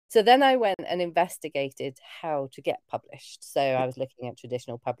So then I went and investigated how to get published. So I was looking at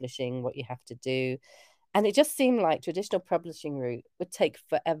traditional publishing, what you have to do. And it just seemed like traditional publishing route would take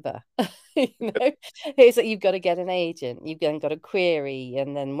forever. It's like you've got to get an agent, you've then got a query,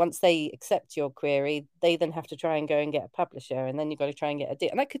 and then once they accept your query, they then have to try and go and get a publisher, and then you've got to try and get a deal.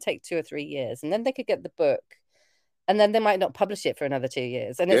 And that could take 2 or 3 years, and then they could get the book, and then they might not publish it for another 2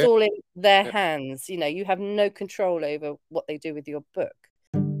 years, and it's all in their hands. You have no control over what they do with your book.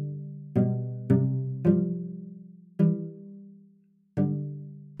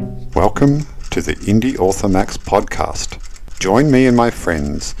 Welcome to the Indie Author Max podcast. Join me and my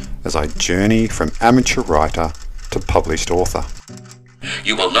friends as I journey from amateur writer to published author.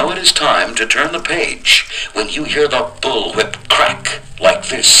 You will know it is time to turn the page when you hear the bullwhip crack like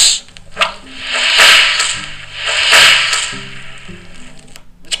this.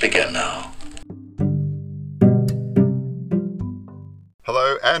 Let's begin now.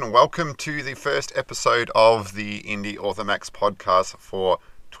 Hello and welcome to the first episode of the Indie Author Max podcast for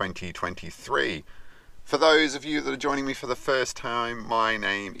 2023. For those of you that are joining me for the first time, my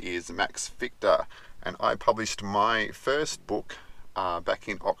name is Max Victor, and I published my first book back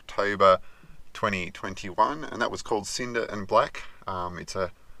in October 2021, and that was called Cinder and Black. It's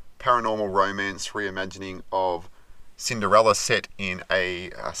a paranormal romance reimagining of Cinderella set in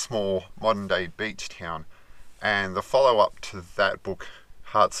a small modern-day beach town. And the follow-up to that book,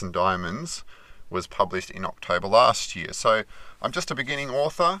 Hearts and Diamonds, was published in October last year. So I'm just a beginning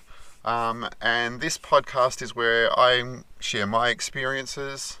author, and this podcast is where I share my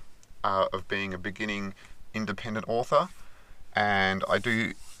experiences of being a beginning independent author, and I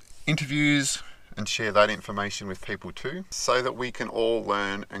do interviews and share that information with people too, so that we can all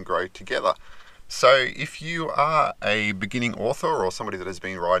learn and grow together. So if you are a beginning author or somebody that has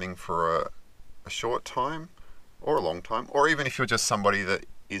been writing for a short time or a long time, or even if you're just somebody that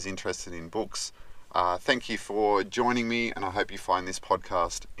is interested in books, thank you for joining me, and I hope you find this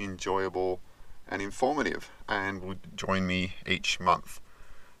podcast enjoyable and informative and will join me each month.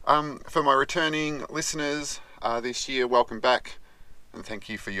 For my returning listeners this year, welcome back and thank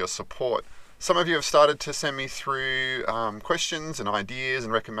you for your support. Some of you have started to send me through questions and ideas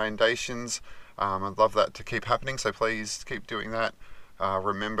and recommendations. I'd love that to keep happening, so please keep doing that.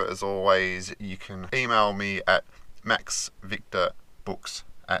 Remember, as always, you can email me at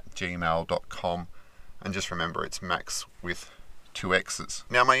maxvictorbooks@gmail.com. And just remember, it's Max with 2 X's.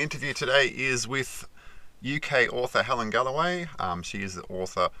 Now, my interview today is with UK author Helen Galloway. She is the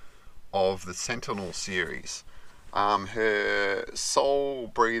author of the Sentinel series. Her Soul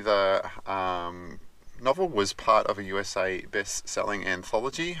Breather novel was part of a USA best-selling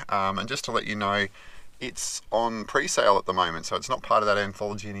anthology. And just to let you know, it's on pre-sale at the moment, so it's not part of that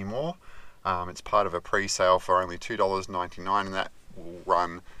anthology anymore. It's part of a pre-sale for only $2.99, and that will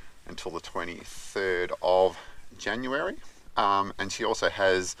run until the 23rd of January. And she also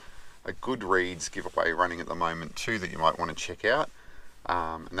has a Goodreads giveaway running at the moment too that you might want to check out.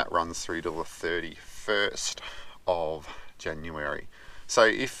 And that runs through to the 31st of January. So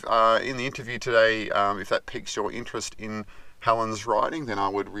if in the interview today, if that piques your interest in Helen's writing, then I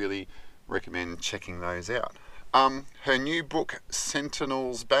would really recommend checking those out. Her new book,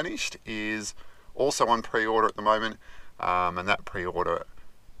 Sentinels Banished, is also on pre-order at the moment, and that pre-order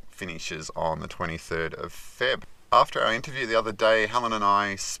finishes on the 23rd of Feb. After our interview the other day, Helen and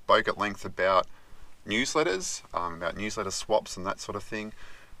I spoke at length about newsletters, about newsletter swaps and that sort of thing.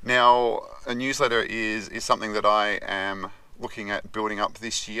 Now, a newsletter is something that I am looking at building up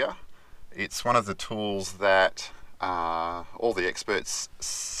this year. It's one of the tools that all the experts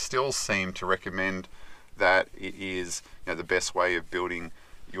still seem to recommend that it is the best way of building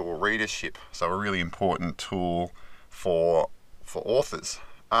your readership. So a really important tool for authors.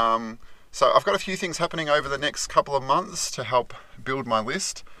 So I've got a few things happening over the next couple of months to help build my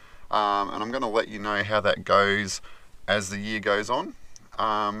list, and I'm going to let you know how that goes as the year goes on.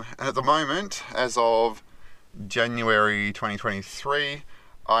 And at the moment, as of January 2023,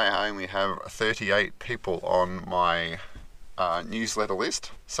 I only have 38 people on my newsletter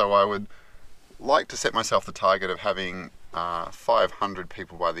list, so I would like to set myself the target of having 500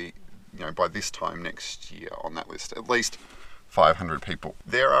 people by this time next year on that list, at least 500 people.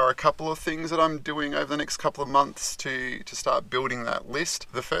 There are a couple of things that I'm doing over the next couple of months to start building that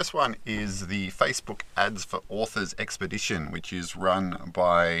list. The first one is the Facebook Ads for Authors Expedition, which is run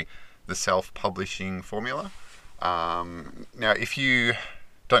by the Self-Publishing Formula. Now, if you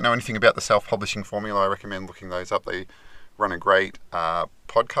don't know anything about the Self-Publishing Formula, I recommend looking those up. They run a great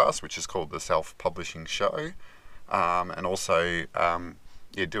podcast, which is called The Self-Publishing Show, and also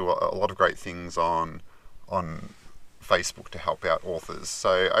do a lot of great things on Facebook to help out authors.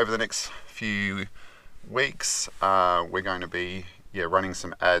 So over the next few weeks, we're going to be running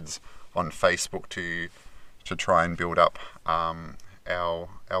some ads on Facebook to try and build up our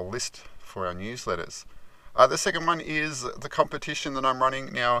list for our newsletters. The second one is the competition that I'm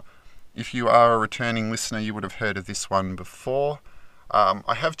running. Now, if you are a returning listener, you would have heard of this one before.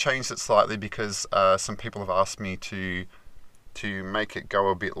 I have changed it slightly because some people have asked me to make it go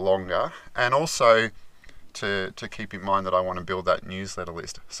a bit longer, and also to keep in mind that I want to build that newsletter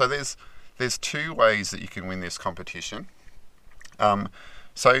list. So there's two ways that you can win this competition.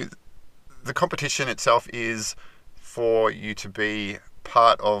 So the competition itself is for you to be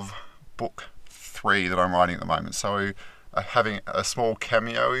part of book 3 that I'm writing at the moment. So having a small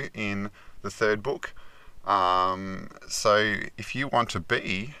cameo in the third book. So if you want to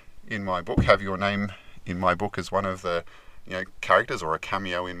be in my book, have your name in my book as one of the characters or a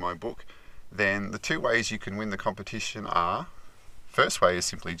cameo in my book, then the two ways you can win the competition are, first way is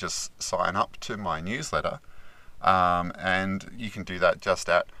simply just sign up to my newsletter, and you can do that just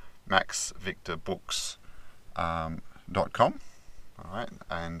at maxvictorbooks.com. All right,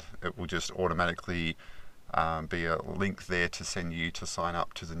 and it will just automatically be a link there to send you to sign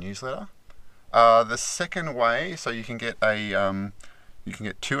up to the newsletter. The second way, so you can get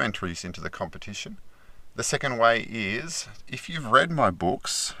two entries into the competition. The second way is, if you've read my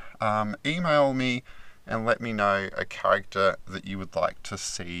books, email me and let me know a character that you would like to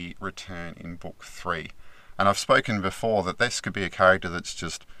see return in book 3. And I've spoken before that this could be a character that's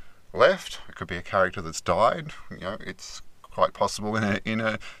just left. It could be a character that's died. It's quite possible in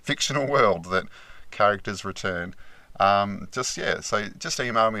a fictional world that characters return. So just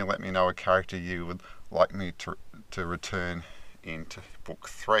email me and let me know a character you would like me to return into book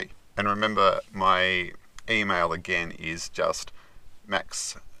 3. And remember, my email again is just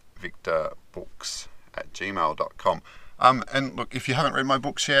maxvictorbooks@gmail.com. And look, if you haven't read my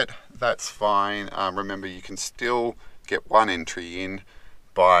books yet, that's fine. Remember, you can still get one entry in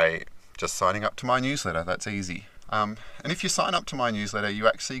by just signing up to my newsletter. That's easy. And if you sign up to my newsletter, you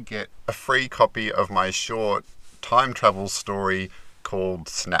actually get a free copy of my short time travel story called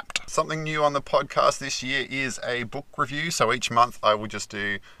Snapped. Something new on the podcast this year is a book review. So each month I will just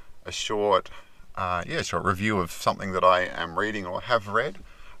do a short review of something that I am reading or have read.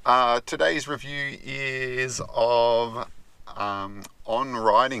 Today's review is of On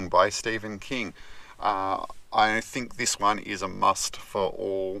Writing by Stephen King. I think this one is a must for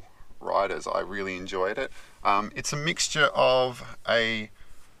all writers. I really enjoyed it. It's a mixture of a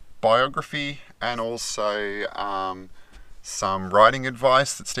biography and also some writing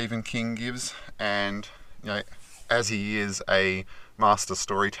advice that Stephen King gives, and as he is a master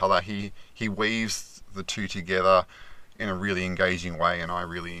storyteller, he weaves the two together in a really engaging way, and I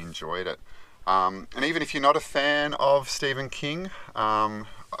really enjoyed it. And even if you're not a fan of Stephen King,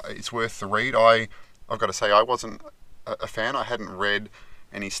 it's worth the read. I've got to say, I wasn't a fan. I hadn't read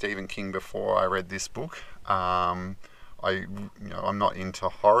any Stephen King before I read this book. I'm not into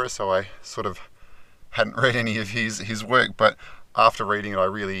horror, so I sort of hadn't read any of his work, but after reading it, I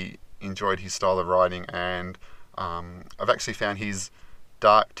really enjoyed his style of writing, and I've actually found his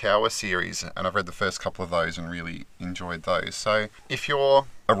Dark Tower series, and I've read the first couple of those and really enjoyed those. So if you're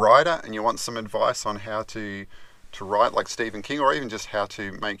a writer and you want some advice on how to write like Stephen King, or even just how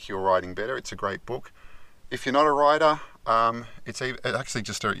to make your writing better, it's a great book. If you're not a writer, it's actually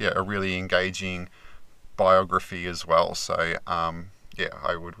just a really engaging biography as well. So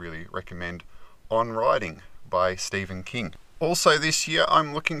I would really recommend On Writing by Stephen King. Also this year,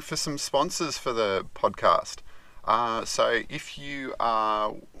 I'm looking for some sponsors for the podcast. So if you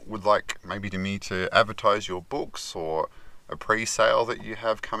would like maybe me to advertise your books, or a pre-sale that you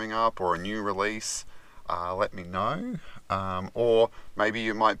have coming up, or a new release, let me know. Or maybe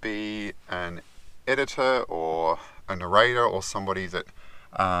you might be an editor or a narrator, or somebody that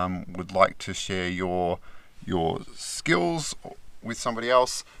would like to share your skills with somebody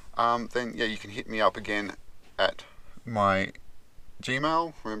else, then you can hit me up again at my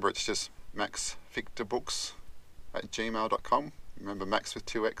Gmail. Remember, it's just maxvictorbooks@gmail.com. Remember, Max with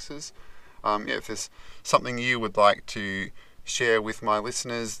 2 X's. If there's something you would like to share with my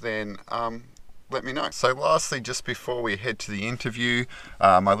listeners, then let me know. So lastly, just before we head to the interview,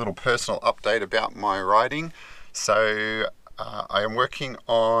 my little personal update about my writing. So I am working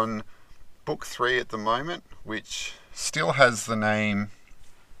on book 3 at the moment, which still has the name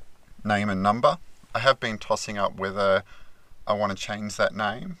and number. I have been tossing up whether I want to change that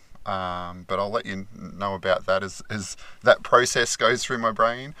name, but I'll let you know about that as that process goes through my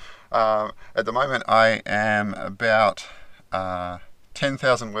brain. At the moment, I am about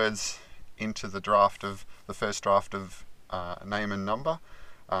 10,000 words into the draft of the first draft of Name and Number.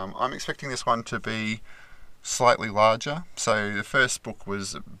 I'm expecting this one to be slightly larger. So the first book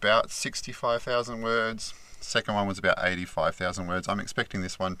was about 65,000 words. Second one was about 85,000 words. I'm expecting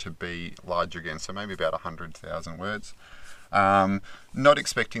this one to be larger again, so maybe about 100,000 words. Not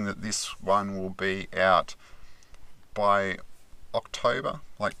expecting that this one will be out by October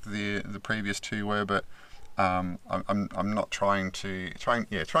like the previous two were, but I'm not trying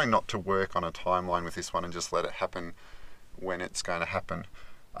not to work on a timeline with this one and just let it happen when it's going to happen.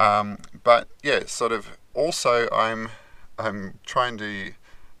 But yeah, sort of. Also, I'm trying to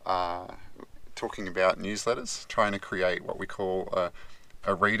talking about newsletters, trying to create what we call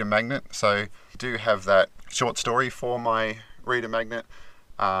a reader magnet. So I do have that short story for my reader magnet,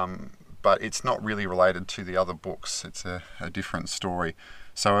 but it's not really related to the other books. It's a different story.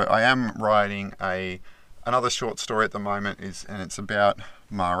 So I am writing another short story at the moment, and it's about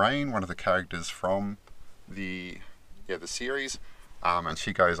Maureen, one of the characters from the series. And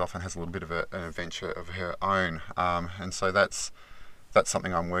she goes off and has a little bit of an adventure of her own. And so that's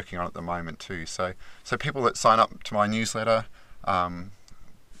something I'm working on at the moment too. So people that sign up to my newsletter,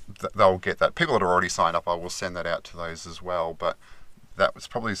 they'll get that. People that are already signed up, I will send that out to those as well. But that was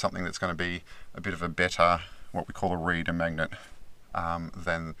probably something that's going to be a bit of a better, what we call a reader magnet,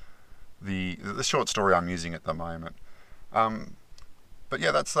 than the short story I'm using at the moment. But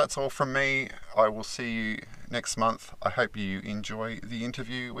yeah, that's all from me. I will see you next month. I hope you enjoy the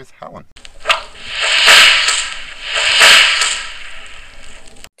interview with Helen.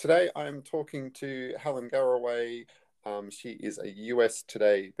 Today I'm talking to Helen Garraway. She is a US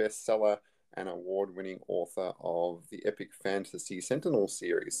Today bestseller and award-winning author of the epic fantasy Sentinel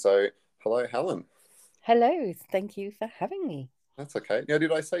series. So, hello, Helen. Hello, thank you for having me. That's okay. Now,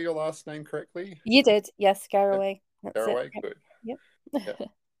 did I say your last name correctly? You did, yes, Garraway. That's Garraway, it. good. Yep.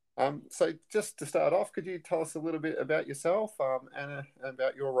 So just to start off, could you tell us a little bit about yourself and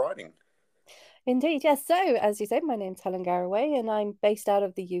about your writing? Indeed, yes. So, as you said, my name's Helen Garraway, and I'm based out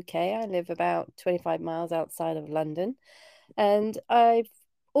of the UK. I live about 25 miles outside of London, and I've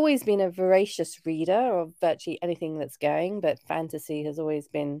always been a voracious reader of virtually anything that's going, but fantasy has always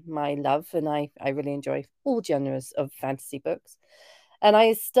been my love, and I really enjoy all genres of fantasy books. And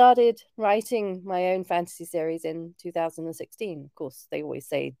I started writing my own fantasy series in 2016. Of course, they always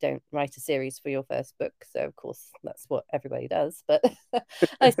say don't write a series for your first book. So, of course, that's what everybody does. But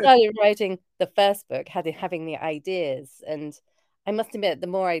I started writing the first book, having the ideas. And I must admit, the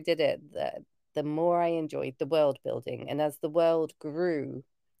more I did it, the more I enjoyed the world building. And as the world grew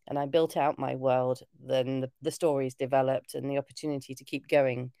and I built out my world, then the stories developed and the opportunity to keep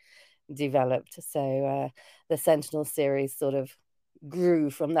going developed. So the Sentinel series sort of grew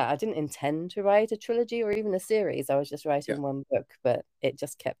from that. I didn't intend to write a trilogy or even a series. I was just writing one book, but it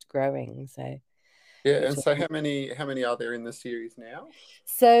just kept growing. So yeah, and so how many are there in the series now?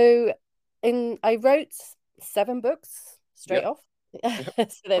 So I wrote 7 books straight off.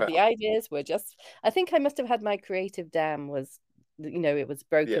 Yep. So that the ideas were just, I think I must have had my creative dam was, it was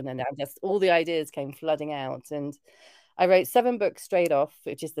broken, and all the ideas came flooding out. And I wrote 7 books straight off,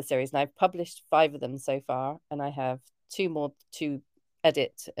 which is the series, and I've published 5 of them so far, and I have 2 more to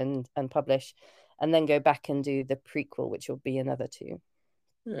edit and publish, and then go back and do the prequel, which will be another 2.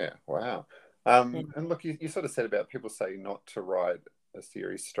 Yeah, wow. And look, you sort of said about people say not to write a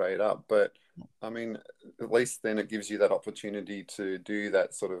series straight up, but I mean, at least then it gives you that opportunity to do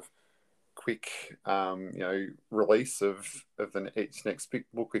that sort of quick, release of each next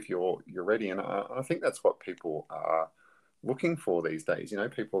book if you're ready. And I think that's what people are looking for these days.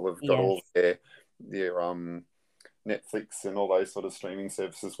 People have got all their Netflix and all those sort of streaming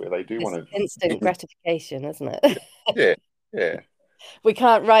services where they do want to instant gratification, isn't it? Yeah. We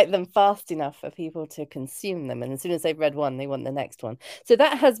can't write them fast enough for people to consume them, and as soon as they've read one, they want the next one. So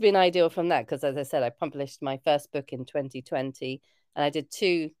that has been ideal from that, because as I said, I published my first book in 2020, and I did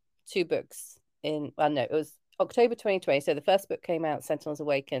two books it was October 2020. So the first book came out, Sentinels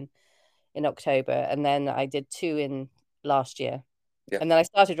Awaken, in October, and then I did 2 in last year. And then I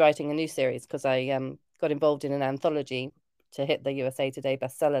started writing a new series because I got involved in an anthology to hit the USA Today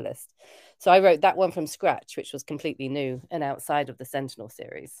bestseller list. So I wrote that one from scratch, which was completely new and outside of the Sentinel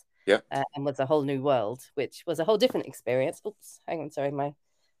series. And was a whole new world, which was a whole different experience. Oops, hang on, sorry, my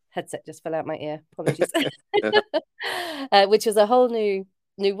headset just fell out my ear. Apologies. Which was a whole new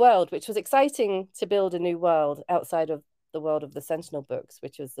world, which was exciting to build a new world outside of the world of the Sentinel books,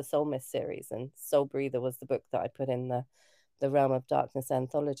 which was the Soul Mist series, and Soul Breather was the book that I put in the Realm of Darkness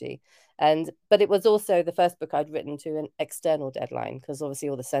anthology. But it was also the first book I'd written to an external deadline, because obviously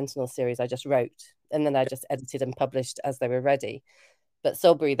all the Sentinel series I just wrote and then I just edited and published as they were ready. But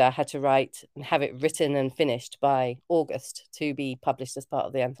Soul Breather I had to write and have it written and finished by August to be published as part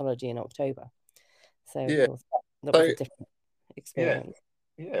of the anthology in October. So of Yeah. course that was So a different yeah, experience.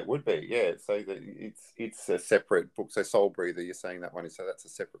 yeah, it would be. Yeah. So that it's a separate book. So Soul Breather, you're saying that one is, so that's a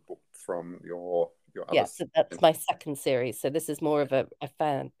separate book from your other. Yeah, so that's my second series. So this is more of a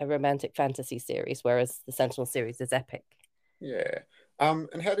romantic fantasy series, whereas the Sentinel series is epic. Yeah.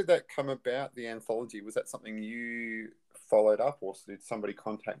 And how did that come about, the anthology? Was that something you followed up, or did somebody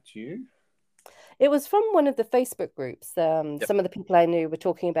contact you? It was from one of the Facebook groups. Yep. Some of the people I knew were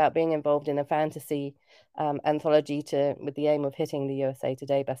talking about being involved in a fantasy anthology with the aim of hitting the USA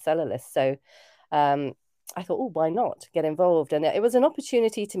Today bestseller list. So um, I thought, oh, why not get involved? And it was an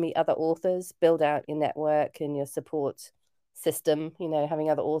opportunity to meet other authors, build out your network and your support system, having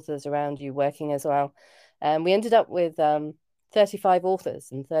other authors around you working as well. And we ended up with 35 authors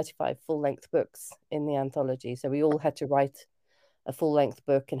and 35 full-length books in the anthology. So we all had to write a full length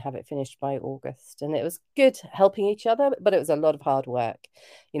book and have it finished by August. And it was good helping each other, but it was a lot of hard work.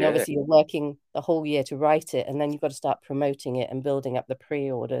 Yeah. Obviously you're working the whole year to write it, and then you've got to start promoting it and building up the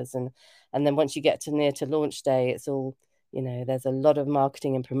pre-orders. And then once you get to near to launch day, it's all, there's a lot of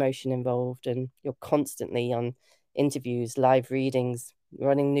marketing and promotion involved, and you're constantly on interviews, live readings,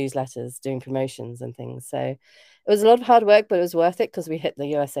 running newsletters, doing promotions and things. So it was a lot of hard work, but it was worth it because we hit the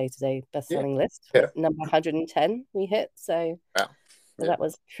USA Today Yeah. best-selling list. Yeah. Number 110 we hit. So Wow. so Yeah. that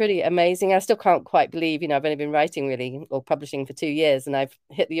was pretty amazing. I still can't quite believe, I've only been writing really or publishing for 2 years, and I've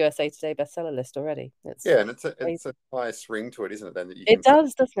hit the USA Today bestseller list already. It's Yeah, and it's crazy. a nice ring to it, isn't it? Then that you It can say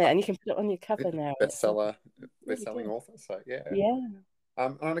does, doesn't it? And you can put it on your cover now, and it's bestseller, really best-selling good. author. So yeah. Yeah.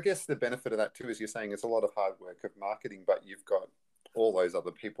 And I guess the benefit of that too is you're saying it's a lot of hard work of marketing, but you've got all those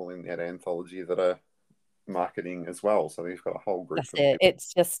other people in that anthology that are marketing as well. So you've got a whole group That's of it. people. It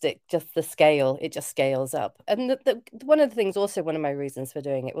just the scale. It just scales up. And one of the things, also one of my reasons for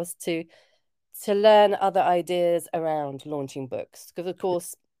doing it was to learn other ideas around launching books. Because of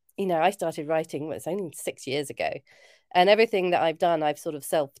course, I started writing, well, it's only 6 years ago. And everything that I've done, I've sort of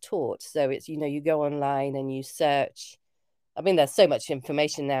self-taught. So it's, you go online and you search. I mean, there's so much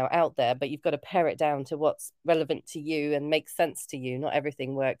information now out there, but you've got to pare it down to what's relevant to you and makes sense to you. Not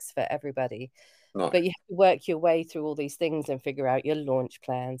everything works for everybody, No. but you have to work your way through all these things and figure out your launch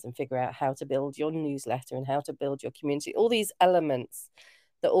plans and figure out how to build your newsletter and how to build your community, all these elements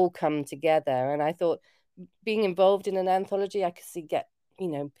that all come together. And I thought, being involved in an anthology, I could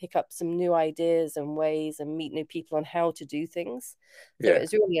pick up some new ideas and ways and meet new people on how to do things. So it Yeah.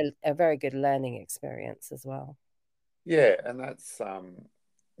 was really a very good learning experience as well. Yeah, and that's not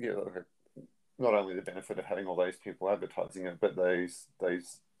only the benefit of having all those people advertising it, but those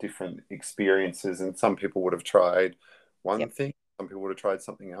different experiences. And some people would have tried one Yep. thing, some people would have tried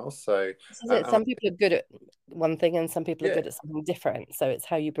something else. So This is it. and Some people are good at one thing and some people are yeah, good at something different. So it's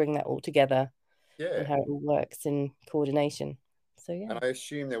how you bring that all together and yeah. how it all works in coordination. So And yeah. I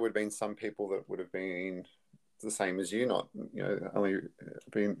assume there would have been some people that would have been the same as you, not only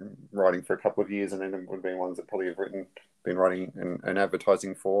been writing for a couple of years, and then there would have been ones that probably have been writing and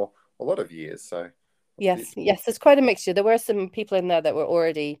advertising for a lot of years. So Yes, yes, there's quite a mixture. There were some people in there that were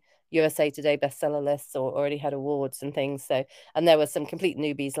already USA Today bestseller lists or already had awards and things. So, and there were some complete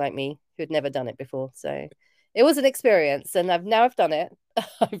newbies like me who'd never done it before. So it was an experience, and I've done it.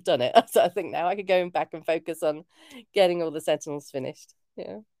 I've done it. So I think now I could go back and focus on getting all the Sentinels finished.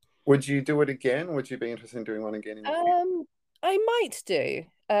 Yeah. would you do it again? Would you be interested in doing one again in the future? Um, I might do.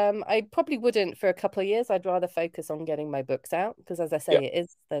 I probably wouldn't for a couple of years. I'd rather focus on getting my books out because, as I Yeah, say,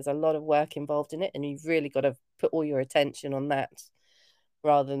 there's a lot of work involved in it, and you've really got to put all your attention on that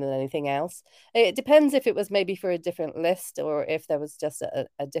rather than anything else. It depends if it was maybe for a different list or if there was just a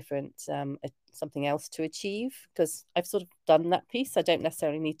different something else to achieve, because I've sort of done that piece. I don't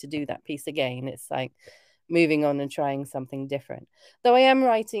necessarily need to do that piece again. It's like moving on and trying something different. Though I am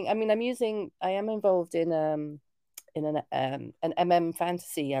writing, I mean, I am involved in an MM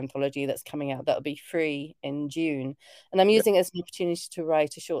fantasy anthology that's coming out that'll be free in June. And I'm yeah, using it as an opportunity to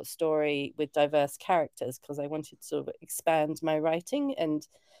write a short story with diverse characters because I wanted to sort of expand my writing and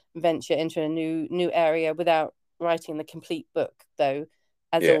venture into a new area without writing the complete book, though,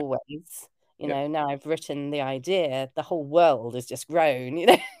 as yeah, always. yeah, Now I've written the idea, the whole world has just grown,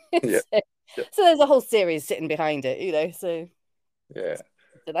 yeah, so, yeah, so there's a whole series sitting behind it, yeah. so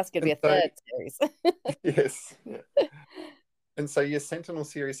that's going to be And a so third series. yes, yeah. And so your Sentinel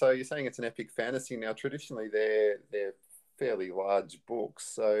series, so you're saying it's an epic fantasy. Now traditionally they're fairly large books.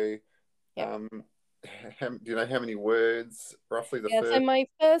 So Yeah. um, do you know how many words roughly the Yeah, so first? my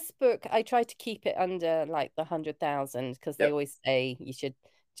first book, I tried to keep it under like the 100,000 because they Yep. always say you should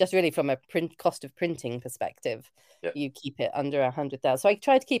just really from a print cost of printing perspective, Yeah. you keep it under 100,000. So I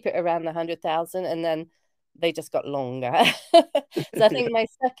tried to keep it around the 100,000, and then they just got longer. So I Yeah. think my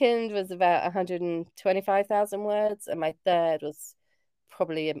second was about 125,000 words, and my third was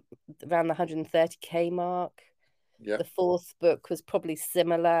probably around the 130K mark. Yeah. The fourth book was probably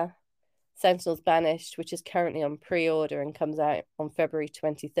similar. Sentinels Banished, which is currently on pre-order and comes out on February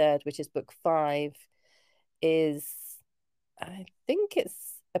 23rd, which is book 5, is I think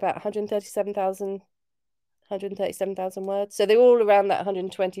it's about 137,000 words. So they're all around that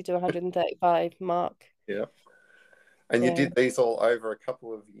 120 to 135 mark. Yeah. And you Yeah. did these all over a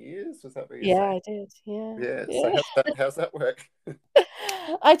couple of years? Was that what you're Yeah, saying? I did. Yeah. Yeah. So Yeah. how's that work?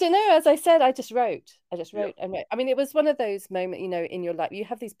 I don't know. As I said, I just wrote. I just Yeah. wrote and wrote. I mean, it was one of those moments, in your life. You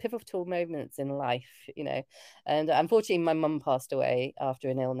have these pivotal moments in life. And unfortunately, my mum passed away after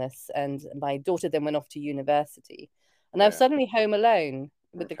an illness, and my daughter then went off to university. And I was Yeah. suddenly home alone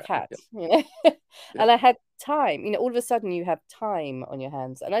with the Okay. cat, Yeah. Yeah. and I had time. All of a sudden you have time on your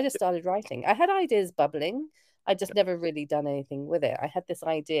hands. And I just started writing. I had ideas bubbling. I just never really done anything with it. I had this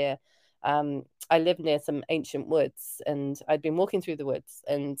idea. I live near some ancient woods, and I'd been walking through the woods,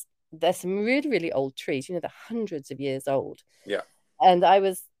 and there's some really, really old trees, they're hundreds of years old. Yeah. And I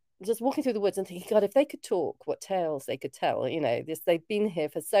was just walking through the woods and thinking, God, if they could talk, what tales they could tell. They've been here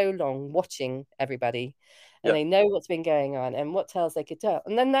for so long watching everybody, and Yeah. they know what's been going on and what tales they could tell.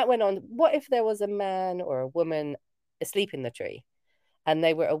 And then that went on. What if there was a man or a woman asleep in the tree, and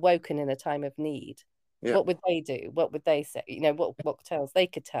they were awoken in a time of need? Yeah. What would they do? What would they say? What tales they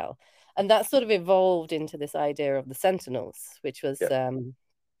could tell? And that sort of evolved into this idea of the Sentinels, which was Yeah.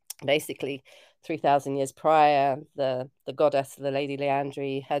 basically 3,000 years prior, the goddess, the Lady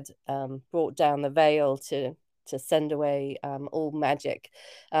Leandri, had brought down the veil to send away all magic,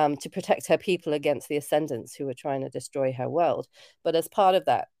 to protect her people against the ascendants who were trying to destroy her world. But as part of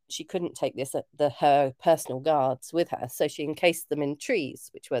that, she couldn't take her personal guards with her, so she encased them in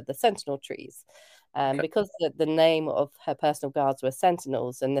trees, which were the sentinel trees. Okay. Because the name of her personal guards were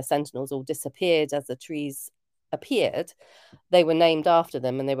sentinels, and the sentinels all disappeared as the trees appeared, they were named after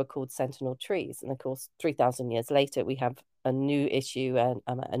them, and they were called sentinel trees. And of course, 3,000 years later, we have a new issue and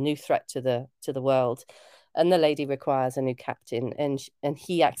a new threat to the world. And the lady requires a new captain, and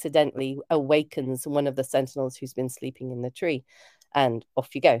he accidentally awakens one of the sentinels who's been sleeping in the tree, and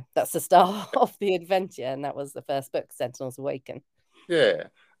off you go. That's the start of the adventure, and that was the first book, Sentinels Awaken. Yeah.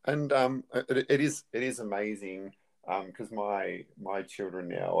 And it is amazing, because my children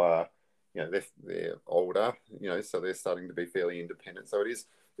now are, they're older, so they're starting to be fairly independent. So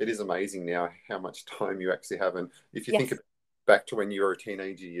it is amazing now how much time you actually have. And if you think Yes. back to when you were a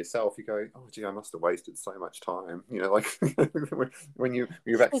teenager yourself, you go, oh gee, I must have wasted so much time, like when you've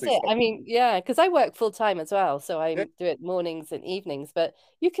That's actually it. I mean, yeah, because I work full time as well, so I yeah, do it mornings and evenings. But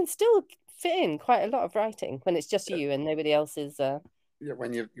you can still fit in quite a lot of writing when it's just yeah, you and nobody else is yeah,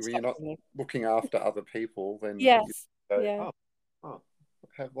 when you're not stopping you. looking after other people, then you Yes, go, yeah, oh,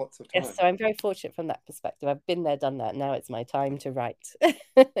 I have lots of yes. time. So I'm very fortunate from that perspective. I've been there, done that. Now it's my time to write.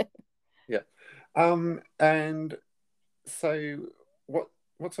 Yeah. And so what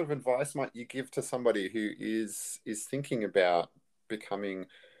sort of advice might you give to somebody who is thinking about becoming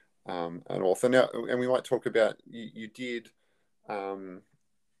an author now? And we might talk about um,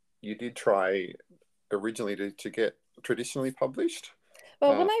 you did try originally to get traditionally published.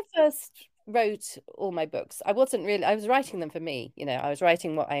 Well, Uh, when I first wrote all my books, I was writing them for me. I was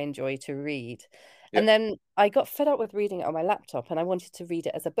writing what I enjoy to read. yeah, And then I got fed up with reading it on my laptop, and I wanted to read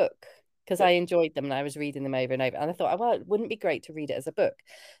it as a book because yeah, I enjoyed them and I was reading them over and over. And I thought, well, it wouldn't be great to read it as a book.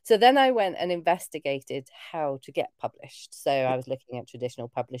 So then I went and investigated how to get published. So yeah, I was looking at traditional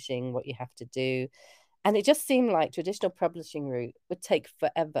publishing, what you have to do. And it just seemed like traditional publishing route would take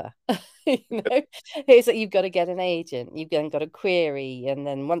forever. It's like you've got to get an agent, you've then got a query, and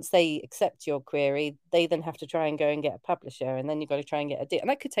then once they accept your query, they then have to try and go and get a publisher, and then you've got to try and get a deal. And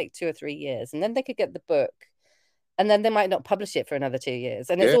that could take 2 or 3 years, and then they could get the book, and then they might not publish it for another 2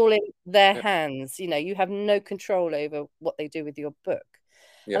 years, and it's yeah, all in their yeah, hands. You have no control over what they do with your book.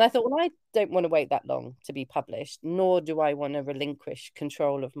 yeah, And I thought, well, I don't want to wait that long to be published, nor do I want to relinquish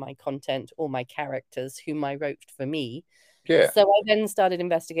control of my content or my characters, whom I wrote for me. yeah, So I then started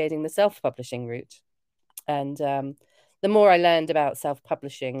investigating the self-publishing route. And the more I learned about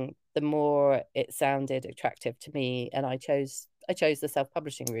self-publishing, the more it sounded attractive to me. And I chose the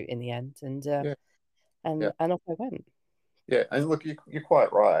self-publishing route in the end. And yeah, yeah, and off I went. yeah. And look, you're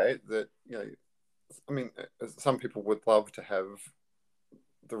quite right that I mean, some people would love to have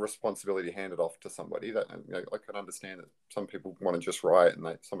the responsibility handed off to somebody. That I can understand that some people want to just write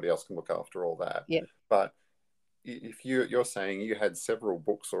and somebody else can look after all that. Yeah. But if you're saying you had several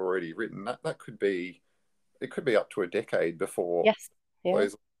books already written, that could be, it could be up to a decade before Yes. Yeah.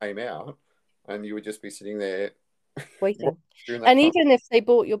 those came out, and you would just be sitting there Waiting. during that And time. even if they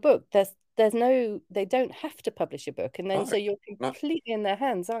bought your book, there's no, they don't have to publish a book. And then No, so you're no, completely in their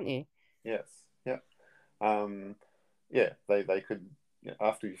hands, aren't you? yes, yeah, um, yeah. They could,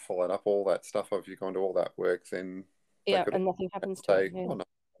 after you followed up all that stuff, after you've gone to all that work, then they Yeah, could and nothing happens to it. say, Yeah. oh no,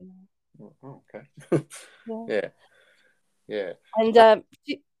 Yeah. oh, okay, Yeah. yeah, yeah, And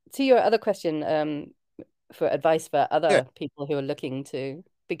to your other question, for advice for yeah, other people who are looking to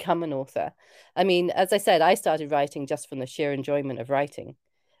become an author. I mean, as I said, I started writing just from the sheer enjoyment of writing.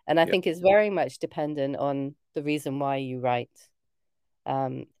 And I yeah, think it's very much dependent on the reason why you write,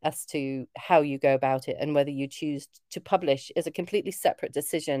 as to how you go about it, and whether you choose to publish is a completely separate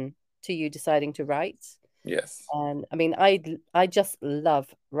decision to you deciding to write. yes, And I mean, I just love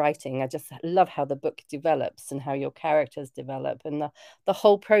writing. I just love how the book develops and how your characters develop, and the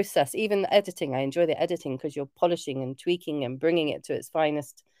whole process, even the editing. I enjoy the editing because you're polishing and tweaking and bringing it to its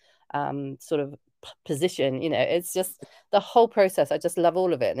finest, sort of position. It's just the whole process. I just love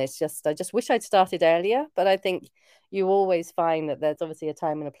all of it, and it's just I just wish I'd started earlier. But I think you always find that there's obviously a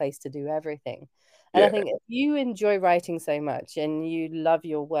time and a place to do everything. And I yeah, think if you enjoy writing so much and you love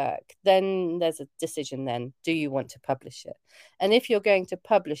your work, then there's a decision then. Do you want to publish it? And if you're going to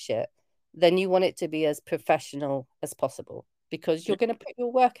publish it, then you want it to be as professional as possible, because you're going to put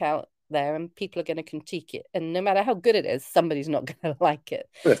your work out there and people are going to critique it. And no matter how good it is, somebody's not going to like it.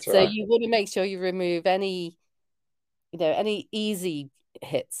 that's So right. you want to make sure you remove any easy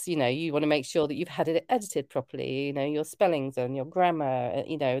hits. You want to make sure that you've had it edited properly, your spellings and your grammar,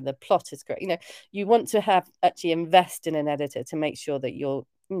 the plot is correct. You want to have actually invest in an editor to make sure that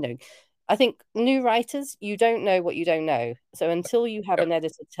I think new writers, you don't know what you don't know. So until you have Yep. an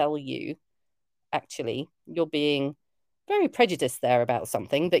editor tell you, actually, you're being very prejudiced there about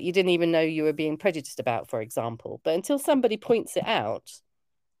something that you didn't even know you were being prejudiced about, for example. But until somebody points it out,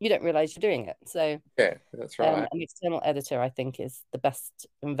 you don't realize you're doing it. So Yeah, that's right. an external editor, I think, is the best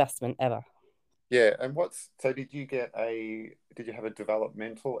investment ever. Yeah, and so did you have a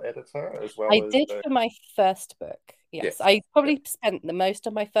developmental editor as I well as did the, for my first book. Yes, yes, I yeah, probably spent the most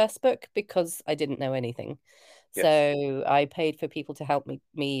on my first book because I didn't know anything. yes, So I paid for people to help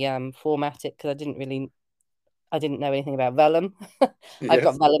me format it, because I didn't know anything about vellum. I've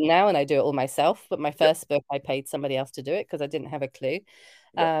got yes, vellum now and I do it all myself. But my yep, first book, I paid somebody else to do it because I didn't have a clue.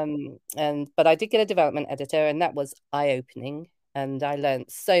 yep, But I did get a development editor, and that was eye-opening. And I learned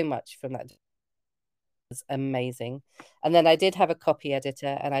so much from that. It was amazing. And then I did have a copy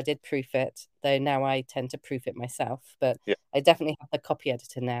editor and I did proof it, though now I tend to proof it myself. But yeah, I definitely have the copy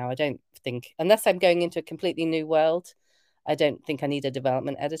editor now. I don't think, unless I'm going into a completely new world, I don't think I need a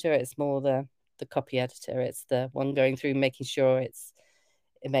development editor. It's more the copy editor. It's the one going through making sure it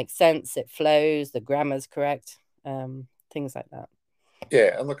makes sense, it flows, the grammar's correct, things like that.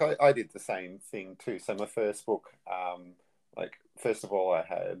 yeah. And look, I did the same thing too. So my first book, like first of all, I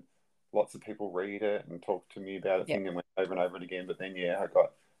had lots of people read it and talk to me about it, Yeah. thing, and went over and over it again. But then, yeah, I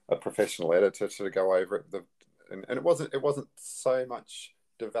got a professional editor to go over it. And it wasn't so much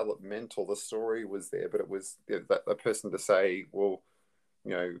developmental. The story was there, but it was that person to say, well,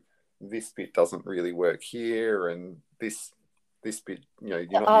 you know, this bit doesn't really work here, and this bit, you're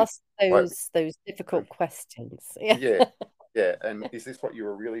To not using ask right. those difficult questions. Yeah. Yeah, yeah. And is this what you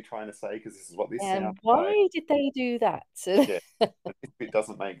were really trying to say? Because this is what this sounds And like. why did they do that? Yeah, and this bit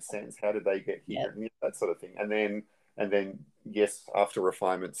doesn't make sense. How did they get Yeah. here? And that sort of thing. And then yes, after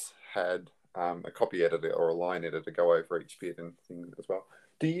refinements, had a copy editor or a line editor go over each bit and things as well.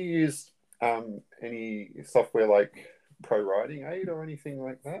 Do you use any software like Pro Writing Aid or anything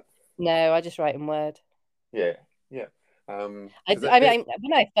like that? No, I just write in Word. Yeah, yeah. I, Because I mean,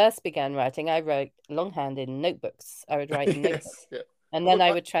 when I first began writing, I wrote longhand in notebooks. I would write in notebooks, yes, yeah. and Well, then look,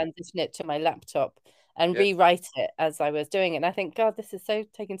 I would transition it to my laptop and yes, rewrite it as I was doing it. And I think, God, this is so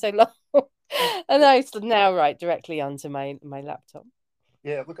taking so long. And yeah, I now write directly onto my laptop.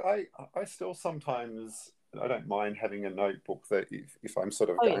 yeah. Look, I still sometimes, I don't mind having a notebook that if I'm sort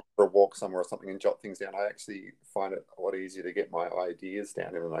of Oh yeah, going for a walk somewhere or something and jot things down, I actually find it a lot easier to get my ideas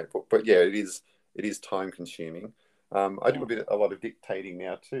down in a notebook. But yeah, it is time consuming. I do yeah, a lot of dictating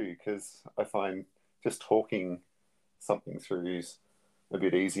now too, because I find just talking something through is a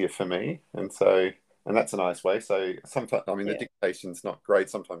bit easier for me, and that's a nice way. So sometimes, I mean, the yeah, dictation's not great.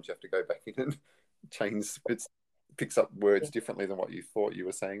 Sometimes you have to go back in and change. It picks up words yeah. differently than what you thought you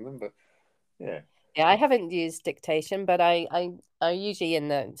were saying them, but yeah. Yeah, I haven't used dictation, but I usually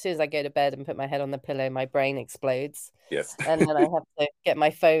as soon as I go to bed and put my head on the pillow, my brain explodes. Yes. And then I have to get my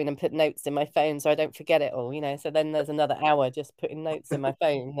phone and put notes in my phone so I don't forget it all, So then there's another hour just putting notes in my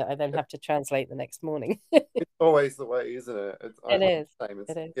phone that I then have to translate the next morning. It's always the way, isn't it? It I'm is. the same. It's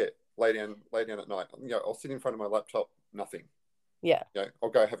It is. yeah, lay down at night. I'll sit in front of my laptop, nothing. Yeah. I'll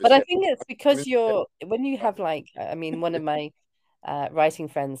go have a But I shower. think it's I'm in because when you have like, I mean, one of my writing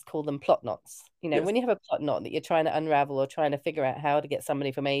friends call them plot knots. yes, When you have a plot knot that you're trying to unravel or trying to figure out how to get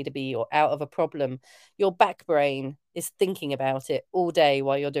somebody from A to B or out of a problem, your back brain is thinking about it all day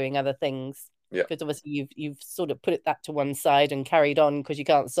while you're doing other things. yeah, Because obviously you've sort of put that to one side and carried on because you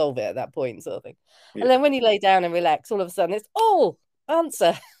can't solve it at that point, sort of thing. yeah, And then when you lay down and relax, all of a sudden it's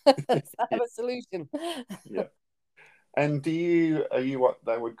answer. I yeah, have a solution. yeah. And are you what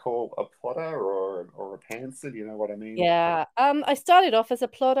they would call a plotter or a pantser? Do you know what I mean? Yeah, I started off as a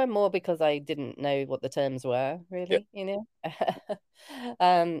plotter more because I didn't know what the terms were, Yeah, really.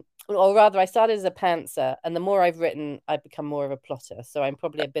 Or rather, I started as a pantser, and the more I've written, I've become more of a plotter. So I'm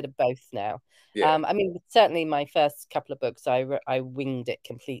probably a bit of both now. yeah. I mean, certainly my first couple of books, I winged it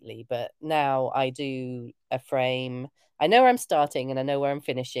completely, but now I do a frame. I know where I'm starting, and I know where I'm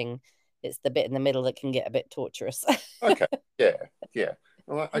finishing. It's the bit in the middle that can get a bit torturous. Okay, yeah, yeah.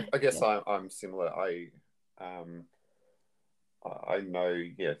 Well, I guess Yeah, I'm similar. Um I know,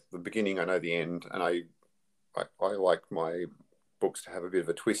 yeah, the beginning. I know the end, and I like my books to have a bit of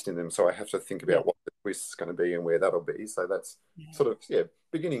a twist in them, so I have to think yeah, about what the twist is going to be and where that'll be. So that's yeah. sort of, yeah,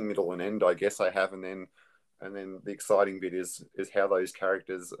 beginning, middle, and end. I guess I have, and then the exciting bit is how those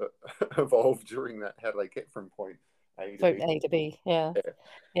characters evolve during that. How do they get from point A to From B? A to B, yeah.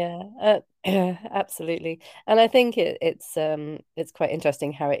 Yeah, Yeah, yeah, absolutely. And I think it's quite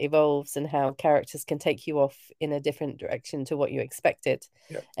interesting how it evolves and how characters can take you off in a different direction to what you expected.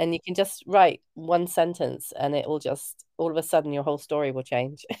 yeah, And you can just write one sentence and it will just all of a sudden your whole story will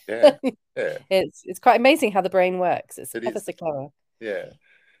change. yeah, yeah. It's quite amazing how the brain works. It's It ever is. so clever. Yeah,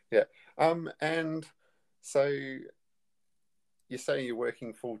 yeah. And so you say you're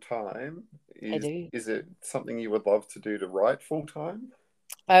working full time. I do. Is it something you would love to do to write full time?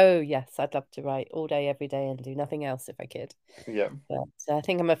 Oh, yes, I'd love to write all day, every day and do nothing else if I could. Yeah. But I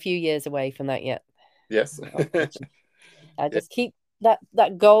think I'm a few years away from that yet. Yes. I Yeah. just keep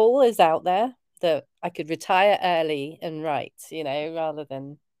that goal is out there that I could retire early and write, rather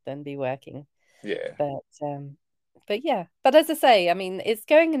than be working. Yeah. But but yeah. But as I say, I mean, it's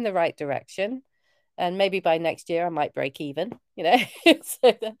going in the right direction. And maybe by next year I might break even. So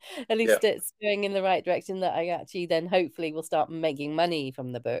at Yeah. least it's going in the right direction that I actually then hopefully will start making money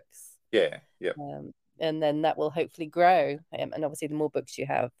from the books. Yeah. Yeah. And then that will hopefully grow. And obviously the more books you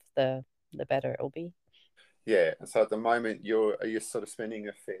have, the better it will be. Yeah. So at the moment, are you sort of spending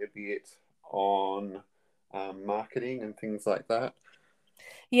a fair bit on marketing and things like that?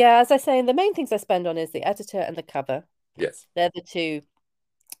 Yeah, as I say, the main things I spend on is the editor and the cover. Yes. They're the two,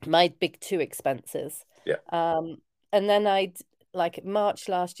 my big two expenses. Yeah. Um, and then like March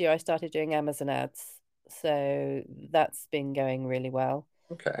last year, I started doing Amazon ads. So that's been going really well.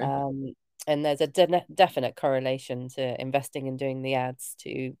 Okay. Um, and there's a definite correlation to investing in doing the ads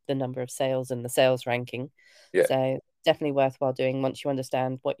to the number of sales and the sales ranking. Yeah. So definitely worthwhile doing once you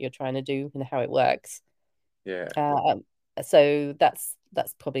understand what you're trying to do and how it works. Yeah. Um, so that's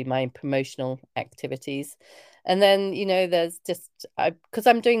probably my promotional activities. And then, there's just because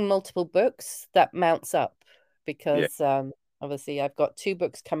I'm doing multiple books, that mounts up Yeah. because obviously I've got two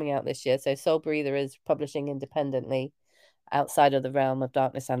books coming out this year. So Soul Breather is publishing independently outside of the realm of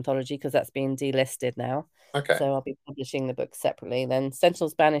Darkness Anthology because that's being delisted now. Okay. So I'll be publishing the book separately. Then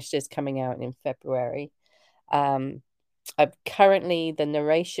Sentinels Banished is coming out in February. Um, I'm currently the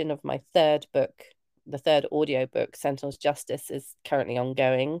narration of my third book, the third audio book, Sentinel's Justice, is currently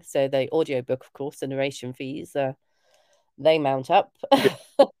ongoing. So the audio book, of course, the narration fees, they mount up. Yeah.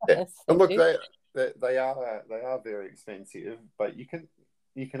 Yeah. Yes, And they look, do. they are very expensive, but you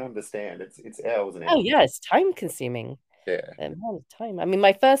can understand it's hours and Oh hours. yeah, it's time consuming. Yeah. Amount of time. I mean,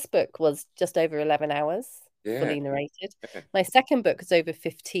 my first book was just over 11 hours, Yeah. fully narrated. Yeah. My second book was over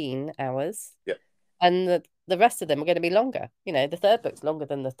 15 hours, Yeah. and the rest of them are going to be longer. The third book's longer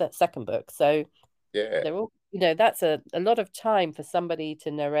than the second book, so Yeah. they're all, that's a lot of time for somebody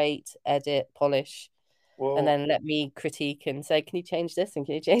to narrate, edit, polish, and Well, then let me critique and say, can you change this and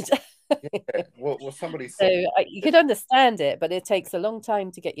can you change that? yeah. Well, somebody So said, you could understand it, but it takes a long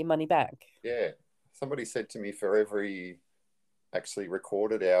time to get your money back. yeah, somebody said to me for every actually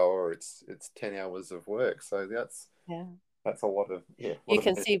recorded hour, it's 10 hours of work. So Yeah. that's a lot of You lot of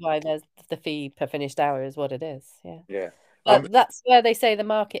can see why there's the fee per finished hour is what it is. Yeah. yeah. That's where they say the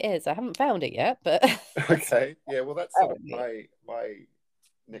market is. I haven't found it yet, but Okay, yeah. Well, that's sort of my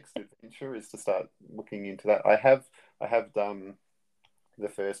next adventure is to start looking into that. I have done the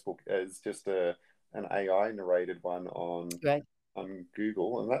first book as just an AI narrated one right. on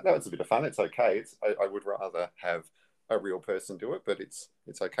Google, and that was a bit of fun. It's okay. I would rather have a real person do it, but it's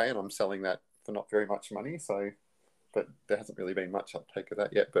okay, and I'm selling that for not very much money. So, but there hasn't really been much uptake of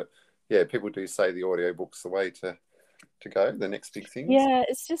that yet. But yeah, people do say the audiobook's the way to go, the next big things. Yeah,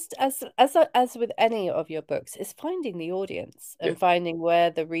 it's just as with any of your books, it's finding the audience Yeah, and finding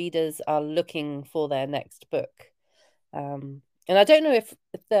where the readers are looking for their next book. And I don't know if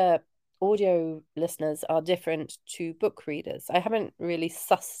the audio listeners are different to book readers. I haven't really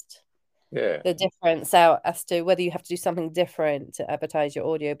sussed yeah, the difference out as to whether you have to do something different to advertise your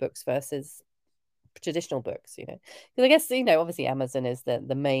audiobooks versus traditional books, you know. Because I guess, you know, obviously Amazon is the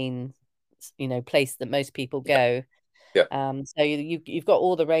main, you know, place that most people yeah, go. yeah, So you've got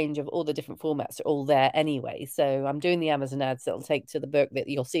all the range of all the different formats are all there anyway. So I'm doing the Amazon ads that'll take to the book that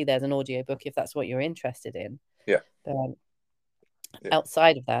you'll see there's an audiobook if that's what you're interested in. yeah, But yeah.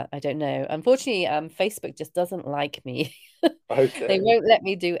 outside of that, I don't know. Unfortunately, Facebook just doesn't like me. They Okay, won't let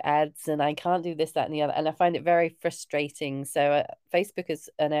me do ads, and I can't do this, that, and the other. And I find it very frustrating. So Facebook is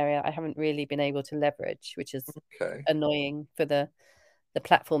an area I haven't really been able to leverage, which is okay, annoying for the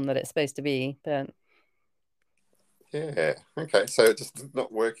platform that it's supposed to be. But yeah, okay. So it's just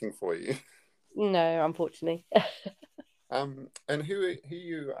not working for you. no, unfortunately. And who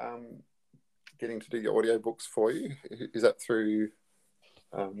you getting to do your audiobooks for you? Is that through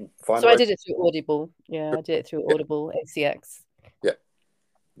So I Findaway? did it through Audible. Yeah, I did it through Yeah, Audible ACX. yeah,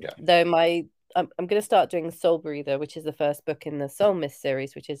 yeah. Though I'm going to start doing Soul Breather, which is the first book in the Soul Mist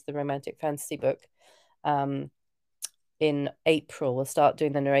series, which is the romantic fantasy book. Um, in April, we'll start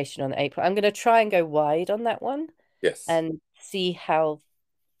doing the narration on April. I'm going to try and go wide on that one Yes. and see how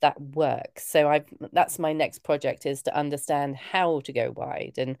that works. So that's my next project, is to understand how to go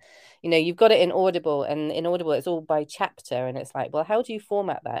wide. And you know, you've got it in Audible, and in Audible it's all by chapter, and it's like, well, how do you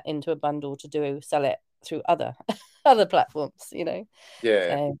format that into a bundle to sell it through other other platforms, you know?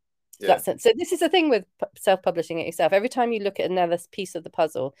 Yeah, So yeah, that's it. So this is the thing with self-publishing it yourself. Every time you look at another piece of the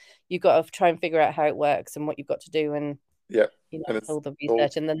puzzle, you've got to try and figure out how it works and what you've got to do, and yeah. you know, And all it's the all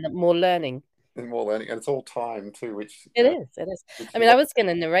research and then the more learning. and more learning, and it's all time too, It is. It is. which I you mean, I want. was going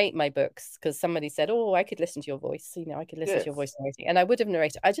to narrate my books because somebody said, "Oh, I could listen to your voice." You know, I could listen to your Yes. voice narrating, and I would have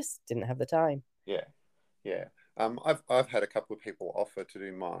narrated. I just didn't have the time. Yeah, yeah. I've had a couple of people offer to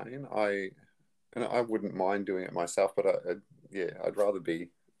do mine. I wouldn't mind doing it myself, but yeah, I'd rather be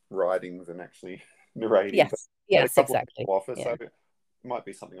writing than actually narrating. But Yes. I had a Yes. couple of Exactly. people offer, so Yeah. it might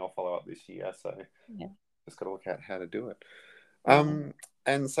be something I'll follow up this year. So Yeah. just got to look out how to do it. Yeah.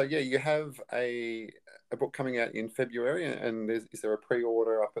 And so yeah, you have a book coming out in February, and is there a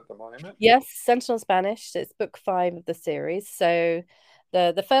pre-order up at the moment? Yes. Sentinel Spanish. It's book 5 of the series. So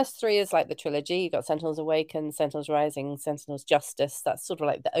the first 3 is like the trilogy. You got Sentinels Awaken, Sentinels Rising, Sentinels Justice. That's sort of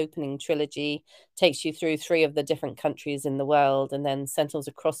like the opening trilogy. Takes you through 3 of the different countries in the world, and then Sentinels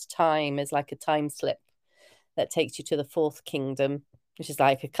Across Time is like a time slip that takes you to the Fourth Kingdom, which is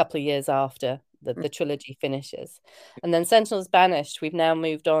like a couple of years after the trilogy finishes. And then Sentinels Banished, we've now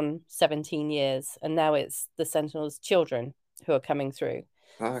moved on 17 years, and now it's the Sentinels' children who are coming through.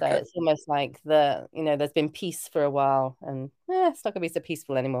 Oh, So okay. it's almost like you know, there's been peace for a while, and it's not going to be so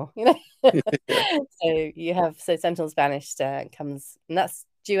peaceful anymore, you know. Yeah. So Sentinels Banished comes, and that's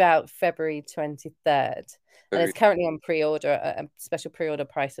due out February 23rd, and it's Very- currently on pre-order, a special pre-order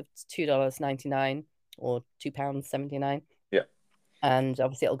price of $2.99 or £2.79. Yeah. And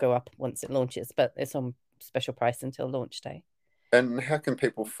obviously it'll go up once it launches, but it's on special price until launch day. And how can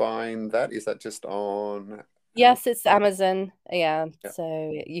people find that? Is that just on Amazon? Yes, it's Amazon. Yeah. Yeah.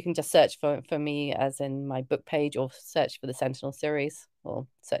 So you can just search for me as in my book page, or search for the Sentinel series, or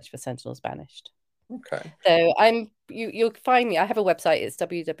search for Sentinels Banished. Okay. So you'll find me. I have a website. It's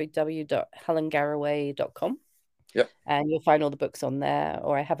www.helengarraway.com, Yeah. and you'll find all the books on there.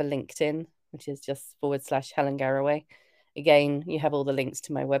 Or I have a LinkedIn, which is just /Helen Garraway. Again, you have all the links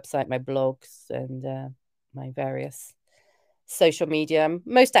to my website, my blogs, and my various social media. I'm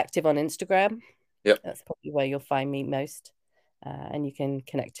most active on Instagram. Yep. That's probably where you'll find me most. And you can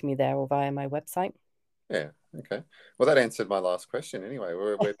connect to me there or via my website. Yeah. Okay. Well, that answered my last question anyway,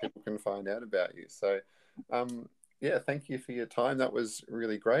 where people can find out about you. So, yeah, thank you for your time. That was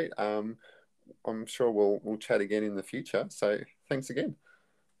really great. I'm sure we'll chat again in the future. So, thanks again.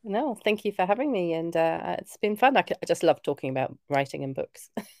 No, thank you for having me. And it's been fun. I just love talking about writing and books.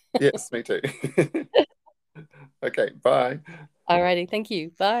 Yes, me too. Okay. Bye. Alrighty. Thank you.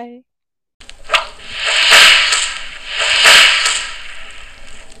 Bye.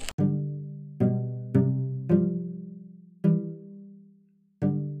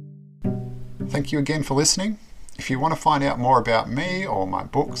 thank you again for listening. If you want to find out more about me or my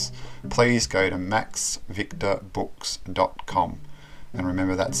books, please go to maxvictorbooks.com. And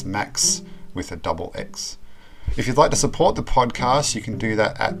remember, that's Max with a double X. If you'd like to support the podcast, you can do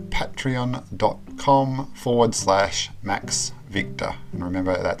that at patreon.com/maxvictor. And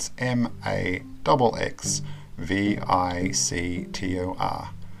remember, that's MAXXVICTOR.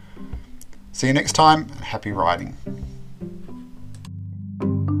 See you next time, and happy writing.